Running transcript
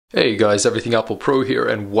Hey guys, EverythingApplePro here,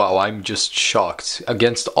 and wow, I'm just shocked.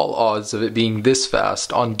 Against all odds of it being this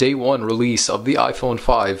fast, on day one release of the iPhone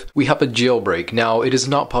 5, we have a jailbreak. Now, it is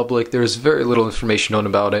not public, there is very little information known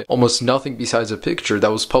about it, almost nothing besides a picture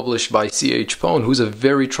that was published by chpwn, who's a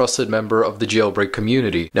very trusted member of the jailbreak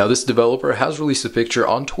community. Now, this developer has released a picture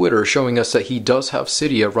on Twitter showing us that he does have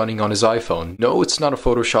Cydia running on his iPhone. No, it's not a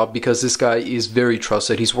Photoshop because this guy is very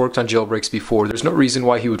trusted. He's worked on jailbreaks before. There's no reason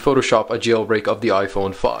why he would Photoshop a jailbreak of the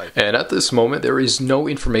iPhone 5. And at this moment, there is no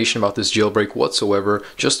information about this jailbreak whatsoever,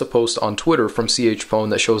 just a post on Twitter from chpwn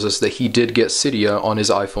that shows us that he did get Cydia on his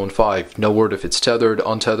iPhone 5. No word if it's tethered,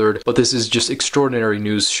 untethered, but this is just extraordinary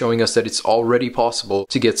news showing us that it's already possible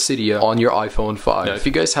to get Cydia on your iPhone 5. Now, if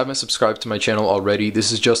you guys haven't subscribed to my channel already,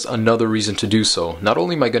 this is just another reason to do so. Not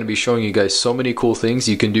only am I going to be showing you guys so many cool things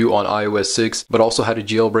you can do on iOS 6, but also how to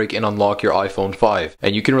jailbreak and unlock your iPhone 5.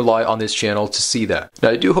 And you can rely on this channel to see that. Now,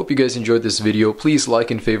 I do hope you guys enjoyed this video. Please like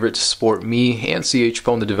and favorite to support me and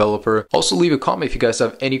chpwn the developer. Also leave a comment if you guys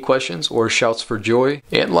have any questions or shouts for joy.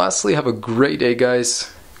 And lastly, have a great day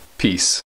guys. Peace.